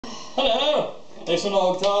There's some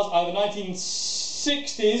old guitars. I have a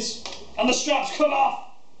 1960s, and the straps come off!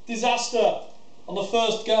 Disaster! On the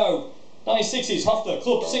first go. 1960s Hofner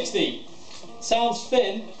Club 60. Sounds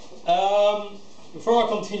thin. Before I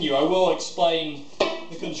continue, I will explain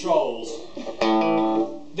the controls.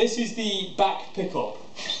 This is the back pickup.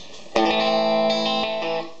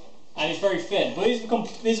 And it's very thin, but these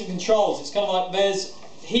are the controls. It's kind of like there's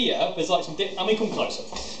like some dip. I mean, come closer.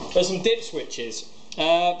 There's some dip switches.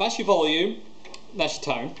 That's your volume. That's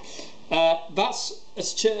your tone.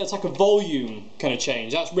 It's like a volume kind of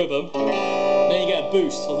change. That's rhythm. Then you get a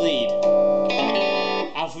boost, a lead.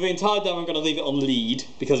 And for the entire demo, I'm going to leave it on lead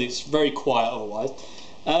because it's very quiet otherwise.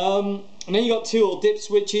 And then you got two little dip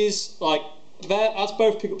switches. Like there, that's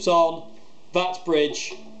both pickups on. That's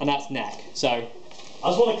bridge, and that's neck. So I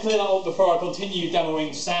just want to clear that up before I continue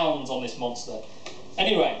demoing sounds on this monster.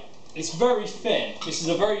 Anyway, it's very thin. This is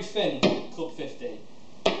a very thin Club 50.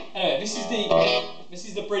 Anyway, this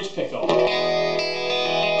is the bridge pickup.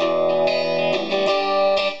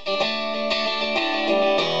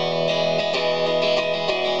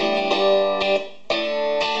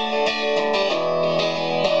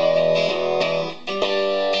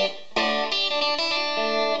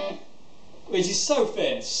 Which is so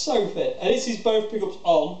thin, so thin. And this is both pickups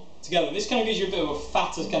on together. This kind of gives you a bit of a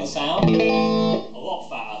fatter kind of sound. A lot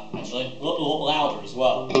fatter, actually. A lot louder as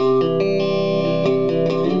well.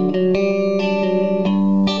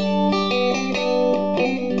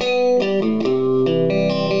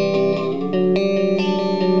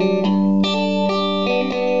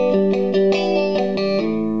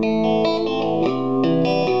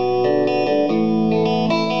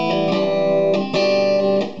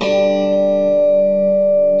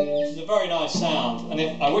 Sound, and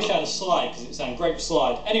I wish I had a slide because it sounded great for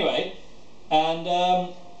slide. Anyway, and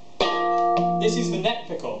this is the neck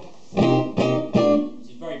pickup, which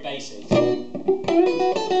is very basic.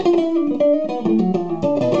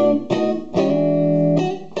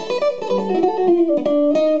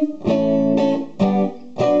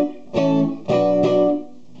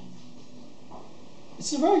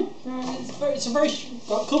 It's a very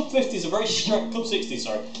Club 50 is a very Club 60,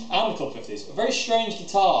 sorry, and the Club 50s are very strange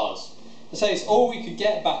guitars. I say it's all we could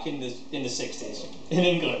get back in the 60s in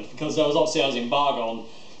England, because there was obviously embargo on,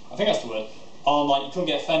 I think that's the word, on like you couldn't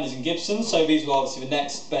get Fenders and Gibsons, so these were obviously the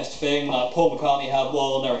next best thing. Like Paul McCartney had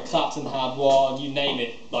one, Eric Clapton had one, you name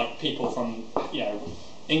it, like people from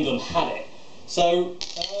England had it. So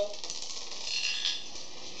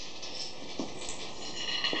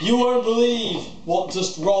you won't believe what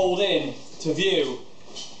just rolled in to view.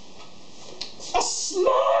 A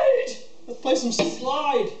slide! Let's play some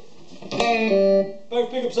slide. Both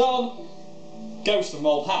pickups on. Ghost of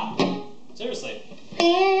Mold Hat. Seriously.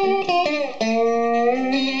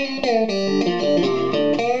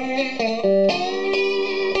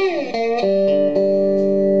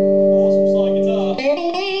 Awesome slide guitar.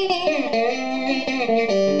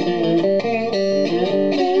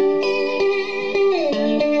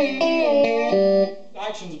 The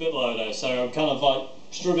action's a bit low though, so I'm kind of like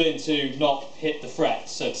struggling to not hit the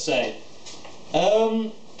frets, so to say.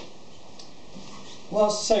 What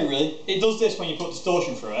else to say really? It does this when you put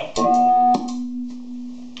distortion through it.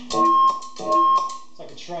 It's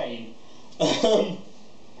like a train.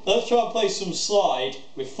 Let's try and play some slide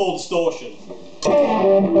with full distortion.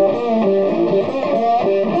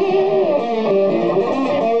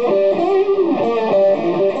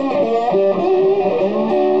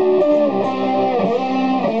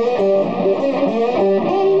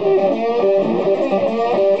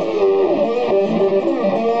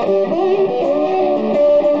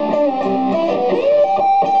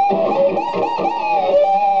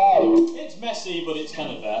 But it's kind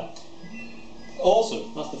of there.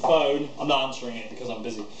 Awesome, that's the phone. I'm not answering it because I'm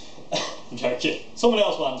busy. I'm joking. Someone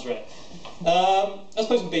else will answer it. Let's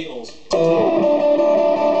play some Beatles.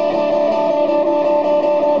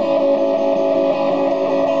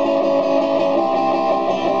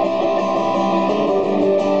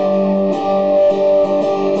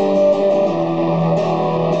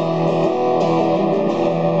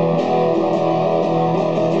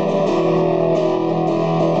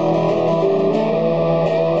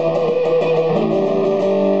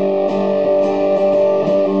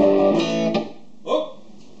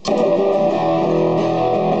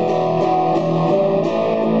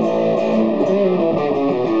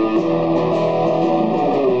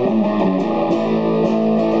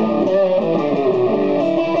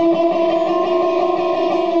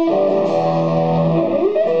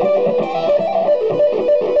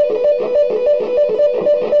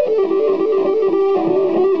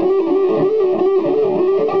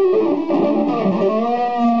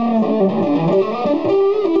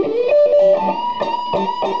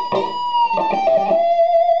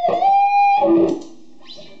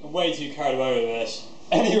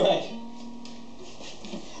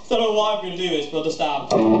 know why I'm going to do this, but I just am.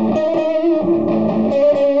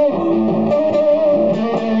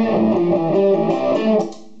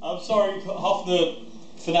 I'm sorry, Hofner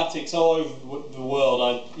fanatics all over the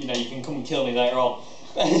world. You can come and kill me later on.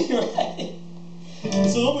 Anyway,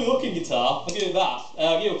 it's a lovely looking guitar. I'll give you that.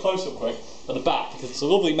 I'll give you a close up quick at the back because it's a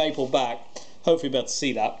lovely maple back. Hopefully, you'll be able to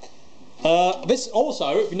see that. This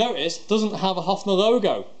also, if you notice, doesn't have a Hofner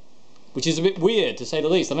logo, which is a bit weird to say the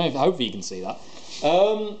least. I don't know if hopefully you can see that.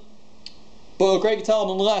 But a great guitar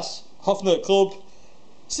nonetheless. Hofner Club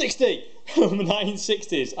 60 from the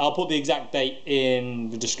 1960s. I'll put the exact date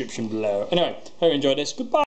in the description below. Anyway, hope you enjoyed this. Goodbye.